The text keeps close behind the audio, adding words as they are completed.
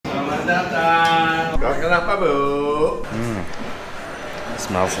datang. Kenapa, Bu?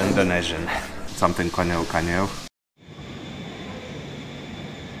 Smells Indonesian. Something konyol-konyol.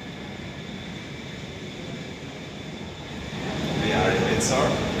 We are in Windsor.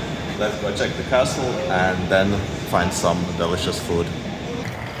 Let's go check the castle and then find some delicious food.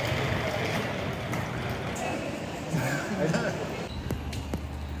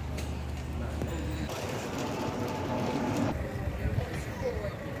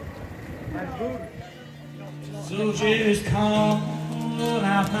 So just call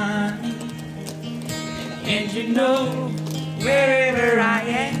out my name, and you know wherever I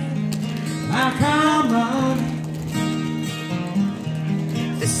am, I'll come on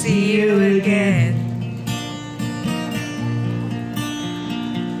to see you again.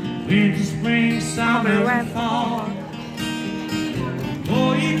 Winter, spring, summer, and fall,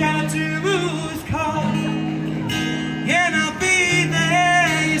 all you gotta do is call, and I'll be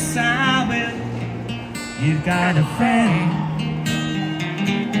there. Yes, I will. You've got a friend.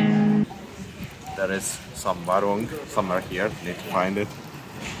 There is some warung somewhere here, need to find it.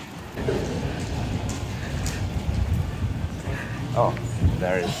 Oh,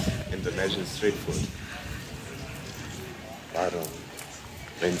 there is Indonesian street food. Waroeng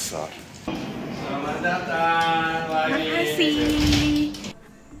Windsor. Selamat datang lagi. Makasih.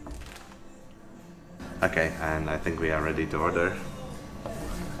 Okay, and I think we are ready to order.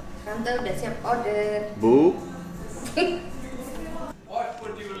 Tante udah siap order. Bu? What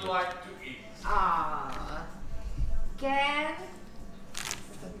would you like to eat? Ken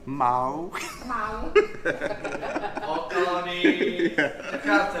Mau. mau. Oh, kalau di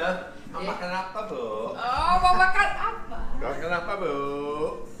Jakarta, mau makan apa, Bu? Oh, mau makan apa? Makan apa, Bu?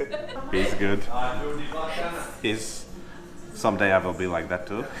 He's good. Aduh, di belakang. He's... Someday I will be like that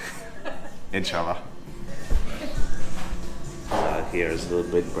too. Inshallah. Here is a little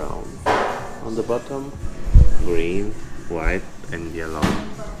bit brown on the bottom, green, white and yellow.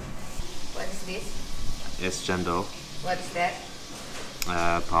 What is this? It's Cendol, What is that?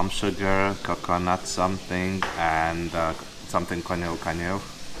 palm sugar, coconut something and something konyol-konyol.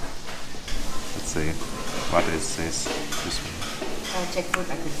 Let's see, what is this? This one. Oh, check food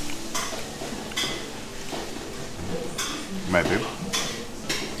aku. Maybe.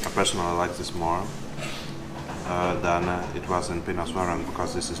 I personally like this more than it was in Pino's Warung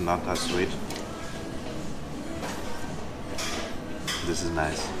because this is not as sweet. This is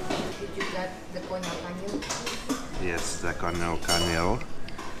nice. Did you got the konyol-kanyol? Yes, the konyol-konyol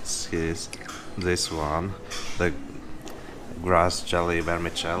is this one, the grass jelly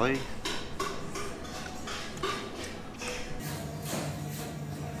vermicelli.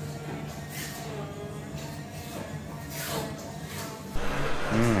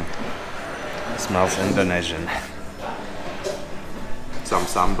 Smells Indonesian. Some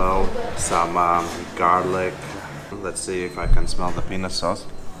sambal, some garlic. Let's see if I can smell the peanut sauce.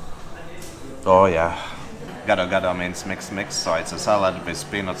 Oh yeah. Gado-Gado means mix, so it's a salad with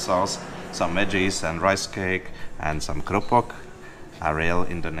peanut sauce, some veggies and rice cake and some kerupuk, a real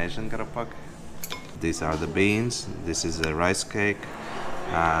Indonesian kerupuk. These are the beans, this is a rice cake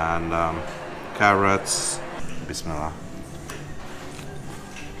and carrots. Bismillah.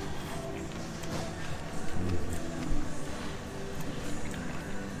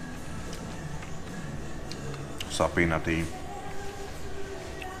 So peanutty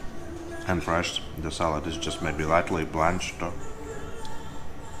and fresh. The salad is just maybe lightly blanched,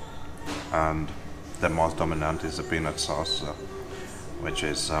 and the most dominant is the peanut sauce, which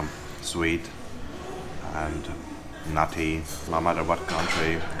is sweet and nutty. No matter what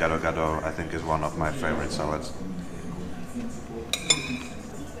country, Gado-Gado I think is one of my favorite salads.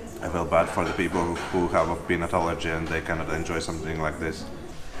 I feel bad for the people who have a peanut allergy and they cannot enjoy something like this.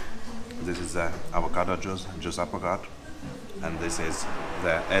 This is the avocado juice, Jus Alpukat, and this is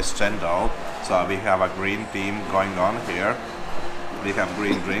the Cendol. So we have a green theme going on here. We have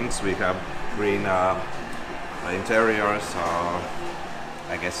green drinks, we have green interiors, so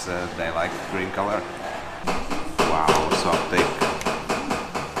I guess they like green color. Wow, so thick.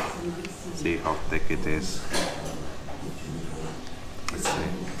 See how thick it is. Let's see.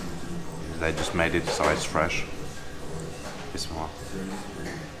 They just made it so it's fresh. This one.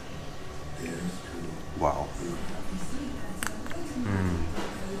 Wow.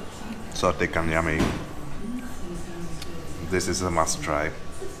 So thick and yummy. This is a must try.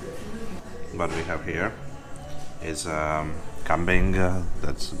 What we have here is kambing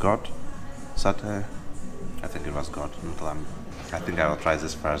that's got satay. I think it was got, not lamb. I think I will try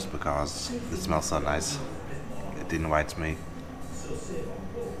this first because it smells so nice. It invites me.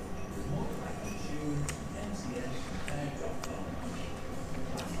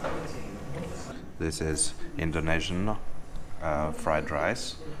 This is Indonesian fried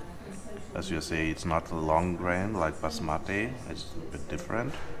rice. As you see, it's not long grain like basmati, it's a bit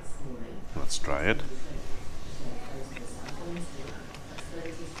different. Let's try it.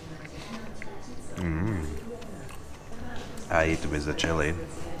 I eat with the chili,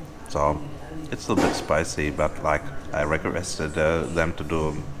 so it's a bit spicy, but like I requested them to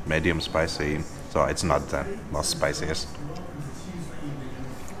do medium spicy, so it's not the most spiciest.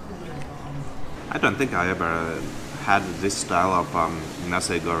 I don't think I ever had this style of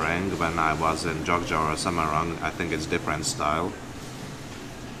Nasi Goreng when I was in Jogja or Semarang. I think it's different style.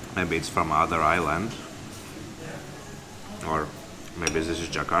 Maybe it's from other island. Or maybe this is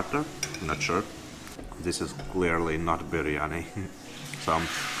Jakarta, not sure. This is clearly not biryani. So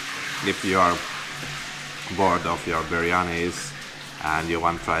if you are bored of your biryanis and you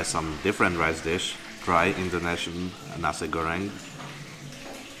want to try some different rice dish, try Indonesian Nasi Goreng.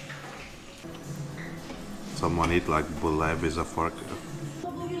 Someone eat like Bule with a fork.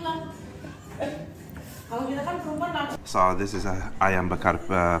 So this is Ayam Bakar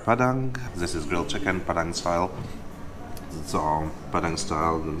Padang. This is grilled chicken, Padang style. So Padang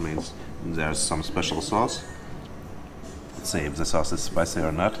style means there's some special sauce. Let's see if the sauce is spicy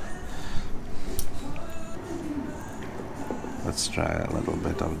or not. Let's try a little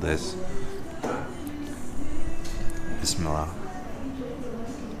bit of this. Bismillah.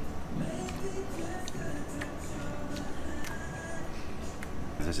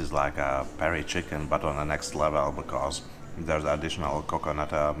 This is like a peri chicken, but on the next level because there's additional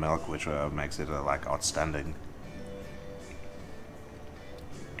coconut milk, which makes it like outstanding.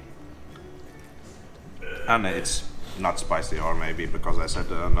 And it's not spicy, or maybe because I said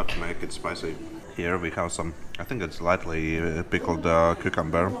not to make it spicy. Here we have some, I think it's lightly pickled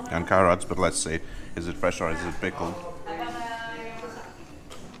cucumber and carrots, but let's see, is it fresh or is it pickled?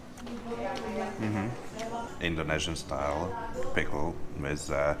 Indonesian style pickle with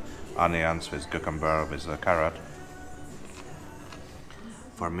onions, with cucumber, with carrot.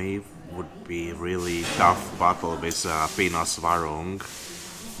 For me, would be really tough battle with Pino's Warung,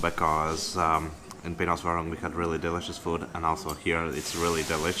 because in Pino's Warung we had really delicious food, and also here it's really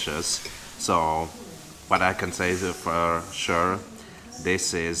delicious. So what I can say is for sure,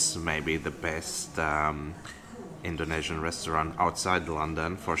 this is maybe the best Indonesian restaurant outside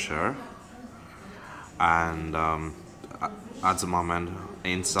London for sure. And at the moment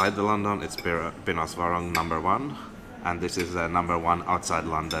inside the London it's Pino's Warung #1, and this is #1 outside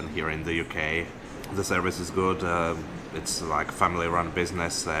London here in the UK. The service is good, it's like family run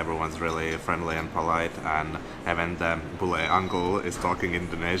business, everyone's really friendly and polite, and even the Bule uncle is talking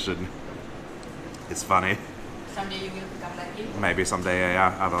Indonesian. It's funny. Someday you will become like him. Maybe someday,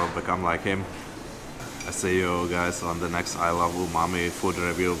 yeah, I will become like him. I see you guys on the next I Love Umami food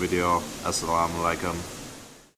review video. Assalamualaikum.